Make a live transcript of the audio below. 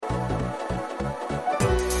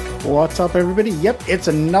What's up, everybody? Yep, it's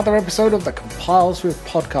another episode of the Compile Swift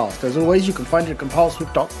podcast. As always, you can find it at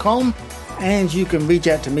compileswift.com, and you can reach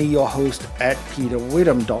out to me, your host, at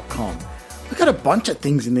peterwitham.com. We've got a bunch of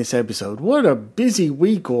things in this episode. What a busy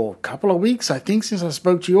week, or couple of weeks, I think, since I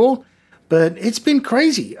spoke to you all. But it's been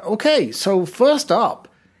crazy. Okay, so first up,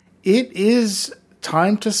 it is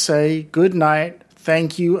time to say good night,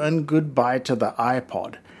 thank you, and goodbye to the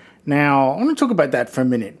iPod. Now, I want to talk about that for a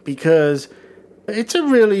minute, because it's a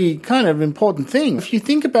really kind of important thing. If you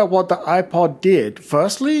think about what the iPod did,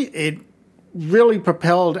 firstly, it really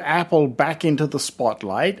propelled Apple back into the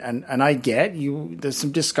spotlight, and I get you, there's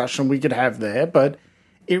some discussion we could have there, but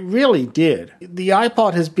it really did. The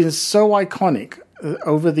iPod has been so iconic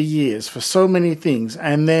over the years for so many things,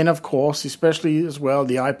 and then, of course, especially as well,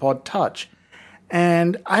 the iPod Touch.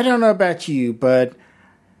 And I don't know about you, but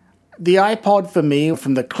the iPod for me,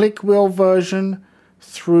 from the click wheel version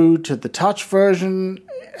through to the touch version,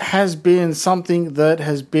 has been something that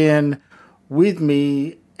has been with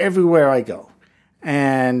me everywhere I go.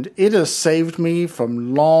 And it has saved me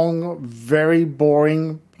from long, very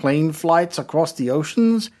boring plane flights across the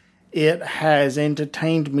oceans. It has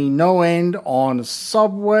entertained me no end on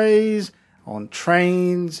subways, on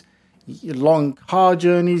trains, long car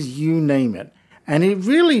journeys, you name it. And it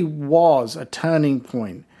really was a turning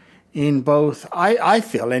point in both, I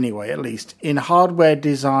feel anyway, at least, in hardware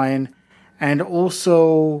design and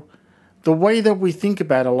also the way that we think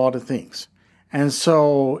about a lot of things. And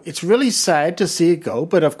so it's really sad to see it go,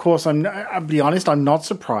 but of course, I'll be honest, I'm not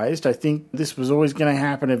surprised. I think this was always going to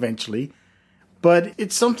happen eventually. But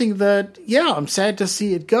it's something that, yeah, I'm sad to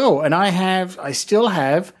see it go. And I still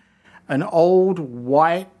have an old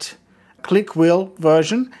white click wheel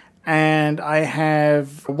version, and I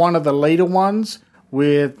have one of the later ones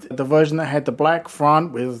with the version that had the black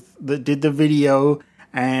front, that did the video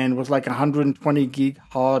and was like 120 gig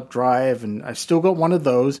hard drive, and I've still got one of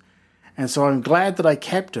those, and so I'm glad that I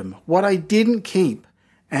kept them. What I didn't keep,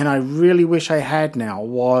 and I really wish I had now,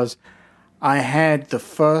 was I had the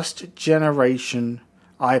first generation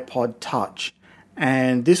iPod Touch,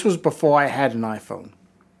 and this was before I had an iPhone.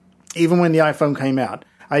 Even when the iPhone came out,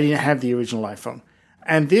 I didn't have the original iPhone.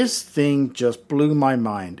 And this thing just blew my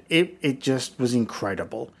mind. It just was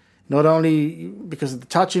incredible. Not only because of the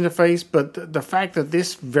touch interface, but the fact that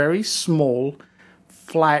this very small,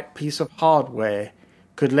 flat piece of hardware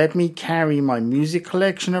could let me carry my music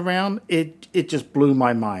collection around, it just blew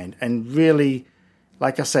my mind. And really,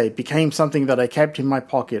 like I say, it became something that I kept in my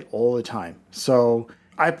pocket all the time. So,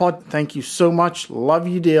 iPod, thank you so much. Love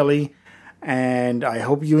you dearly. And I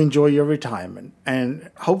hope you enjoy your retirement. And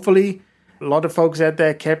hopefully, a lot of folks out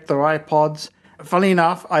there kept their iPods. Funny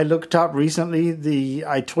enough, I looked up recently,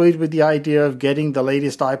 I toyed with the idea of getting the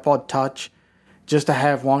latest iPod Touch just to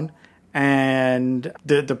have one. And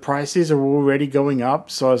the prices are already going up.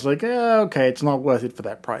 So I was like, okay, it's not worth it for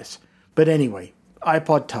that price. But anyway,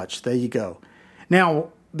 iPod Touch, there you go. Now,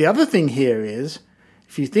 the other thing here is,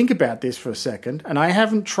 if you think about this for a second, and I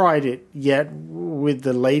haven't tried it yet with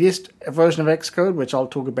the latest version of Xcode, which I'll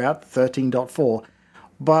talk about, 13.4,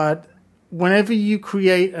 but whenever you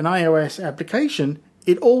create an iOS application,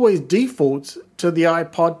 it always defaults to the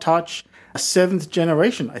iPod Touch 7th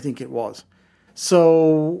generation, I think it was.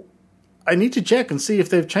 So I need to check and see if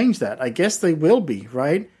they've changed that. I guess they will be,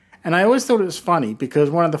 right? And I always thought it was funny because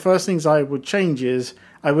one of the first things I would change is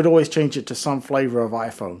I would always change it to some flavor of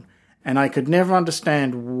iPhone. And I could never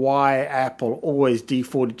understand why Apple always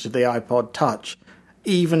defaulted to the iPod Touch,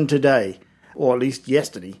 even today, or at least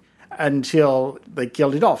yesterday, until they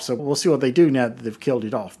killed it off. So we'll see what they do now that they've killed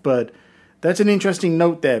it off. But that's an interesting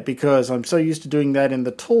note there, because I'm so used to doing that in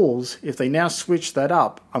the tools. If they now switch that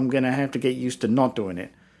up, I'm going to have to get used to not doing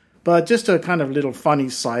it. But just a kind of little funny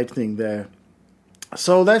side thing there.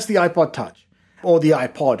 So that's the iPod Touch, or the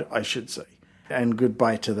iPod, I should say. And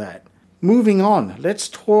goodbye to that. Moving on, let's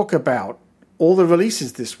talk about all the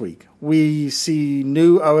releases this week. We see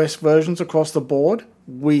new OS versions across the board.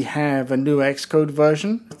 We have a new Xcode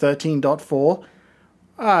version, 13.4.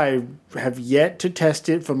 I have yet to test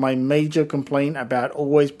it for my major complaint about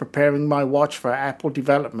always preparing my watch for Apple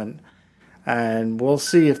development. And we'll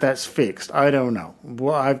see if that's fixed. I don't know.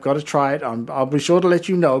 Well, I've got to try it. I'll be sure to let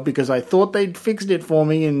you know, because I thought they'd fixed it for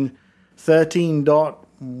me in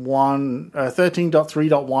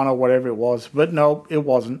 13.3.1 or whatever it was. But no, it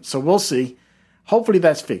wasn't. So we'll see. Hopefully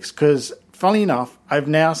that's fixed, because funnily enough, I've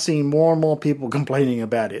now seen more and more people complaining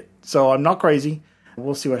about it. So I'm not crazy.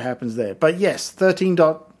 We'll see what happens there. But yes,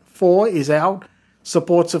 13.4 is out.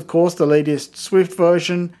 Supports, of course, the latest Swift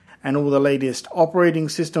version and all the latest operating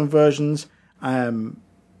system versions, and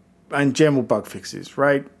general bug fixes,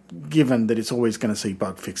 right? given that it's always going to see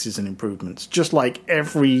bug fixes and improvements, just like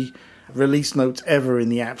every release notes ever in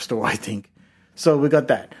the App Store, I think. So we got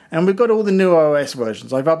that. And we've got all the new OS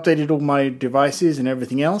versions. I've updated all my devices and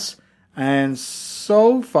everything else. And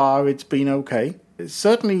so far, it's been okay.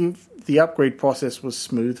 Certainly, the upgrade process was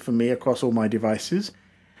smooth for me across all my devices.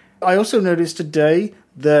 I also noticed today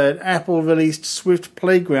that Apple released Swift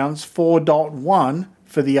Playgrounds 4.1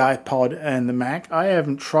 for the iPod and the Mac. I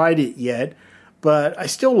haven't tried it yet, but I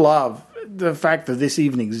still love the fact that this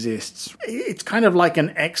even exists. It's kind of like an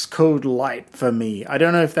Xcode Lite for me. I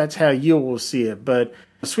don't know if that's how you will see it, but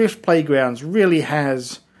Swift Playgrounds really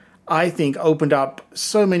has, I think, opened up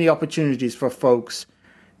so many opportunities for folks,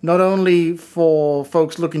 not only for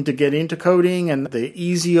folks looking to get into coding and the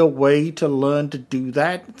easier way to learn to do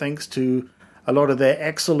that, thanks to a lot of their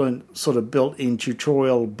excellent sort of built-in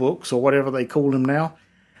tutorial books or whatever they call them now.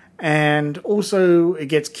 And also it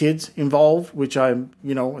gets kids involved, which I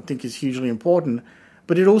think is hugely important.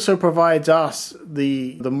 But it also provides us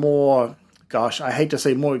the more, I hate to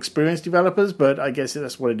say more experienced developers, but I guess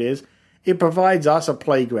that's what it is. It provides us a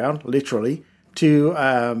playground, literally,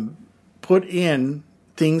 to put in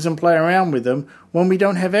things and play around with them when we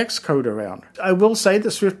don't have Xcode around. I will say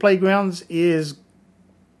that Swift Playgrounds is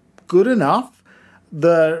good enough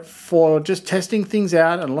that for just testing things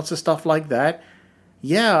out and lots of stuff like that.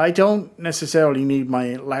 Yeah, I don't necessarily need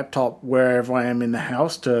my laptop wherever I am in the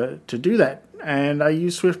house to do that. And I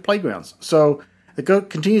use Swift Playgrounds. So it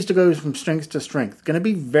continues to go from strength to strength. Going to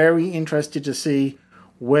be very interested to see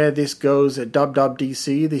where this goes at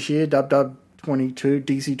WWDC this year, WW22,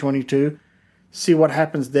 DC22. See what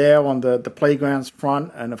happens there on the Playgrounds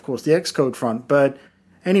front and, of course, the Xcode front. But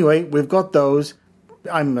anyway, we've got those.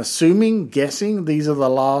 I'm guessing these are the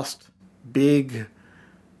last big,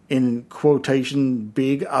 in quotation,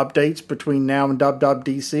 big updates between now and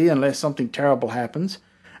WWDC, unless something terrible happens.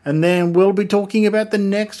 And then we'll be talking about the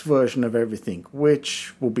next version of everything,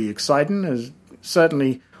 which will be exciting, as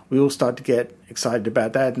certainly we all start to get excited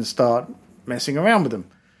about that and start messing around with them.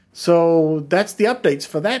 So that's the updates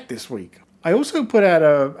for that this week. I also put out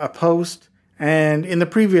a post, and in the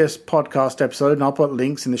previous podcast episode, and I'll put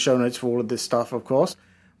links in the show notes for all of this stuff, of course,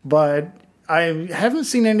 but I haven't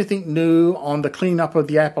seen anything new on the cleanup of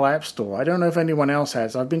the Apple App Store. I don't know if anyone else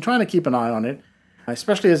has. I've been trying to keep an eye on it,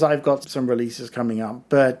 especially as I've got some releases coming up,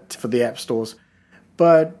 but for the app stores.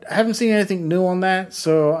 But I haven't seen anything new on that,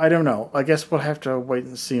 so I don't know. I guess we'll have to wait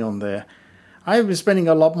and see on there. I've been spending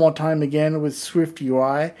a lot more time again with Swift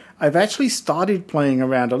UI. I've actually started playing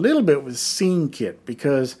around a little bit with SceneKit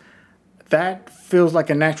because that feels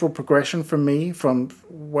like a natural progression for me from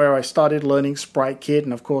where I started learning SpriteKit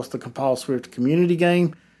and, of course, the Compile Swift community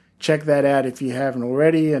game. Check that out if you haven't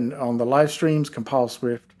already, and on the live streams, Compile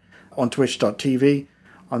Swift on twitch.tv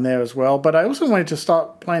on there as well. But I also wanted to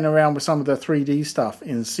start playing around with some of the 3D stuff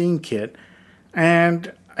in SceneKit.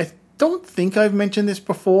 And I don't think I've mentioned this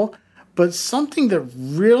before, but something that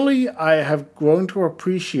really I have grown to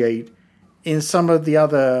appreciate in some of the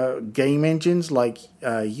other game engines like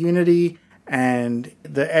Unity and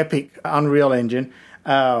the Epic Unreal Engine,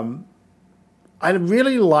 I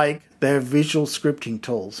really like their visual scripting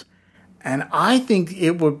tools. And I think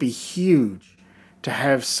it would be huge to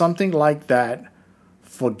have something like that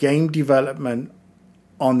for game development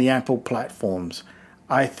on the Apple platforms.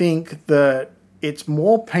 I think that it's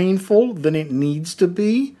more painful than it needs to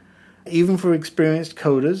be, even for experienced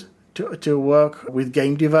coders, to work with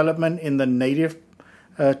game development in the native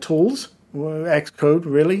tools, Xcode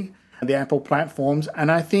really, the Apple platforms.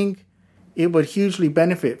 And I think it would hugely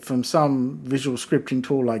benefit from some visual scripting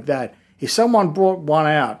tool like that. If someone brought one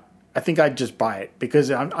out, I think I'd just buy it, because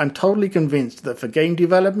I'm totally convinced that for game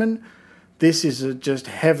development, this is just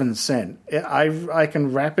heaven sent. I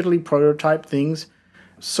can rapidly prototype things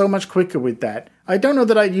so much quicker with that. I don't know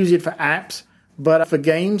that I'd use it for apps, but for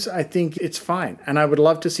games, I think it's fine. And I would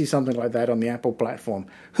love to see something like that on the Apple platform.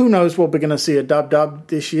 Who knows what we're going to see at DubDub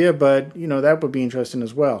this year, but that would be interesting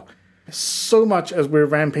as well. So much as we're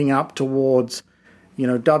ramping up towards,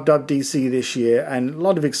 DubDubDC this year, and a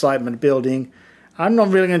lot of excitement building. I'm not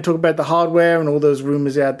really going to talk about the hardware and all those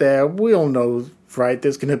rumors out there. We all know, right,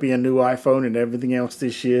 there's going to be a new iPhone and everything else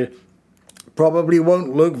this year. Probably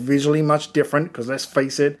won't look visually much different, because let's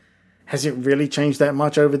face it, has it really changed that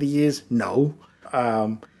much over the years? No.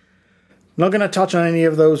 Not going to touch on any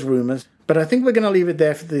of those rumors, but I think we're going to leave it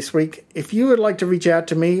there for this week. If you would like to reach out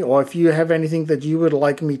to me, or if you have anything that you would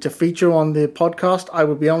like me to feature on the podcast, I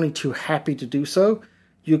would be only too happy to do so.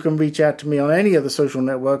 You can reach out to me on any of the social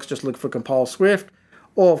networks. Just look for Compile Swift.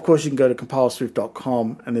 Or, of course, you can go to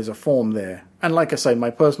compileswift.com, and there's a form there. And like I say,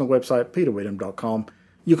 my personal website, peterwhittam.com.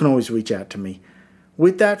 You can always reach out to me.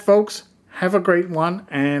 With that, folks, have a great one,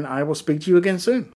 and I will speak to you again soon.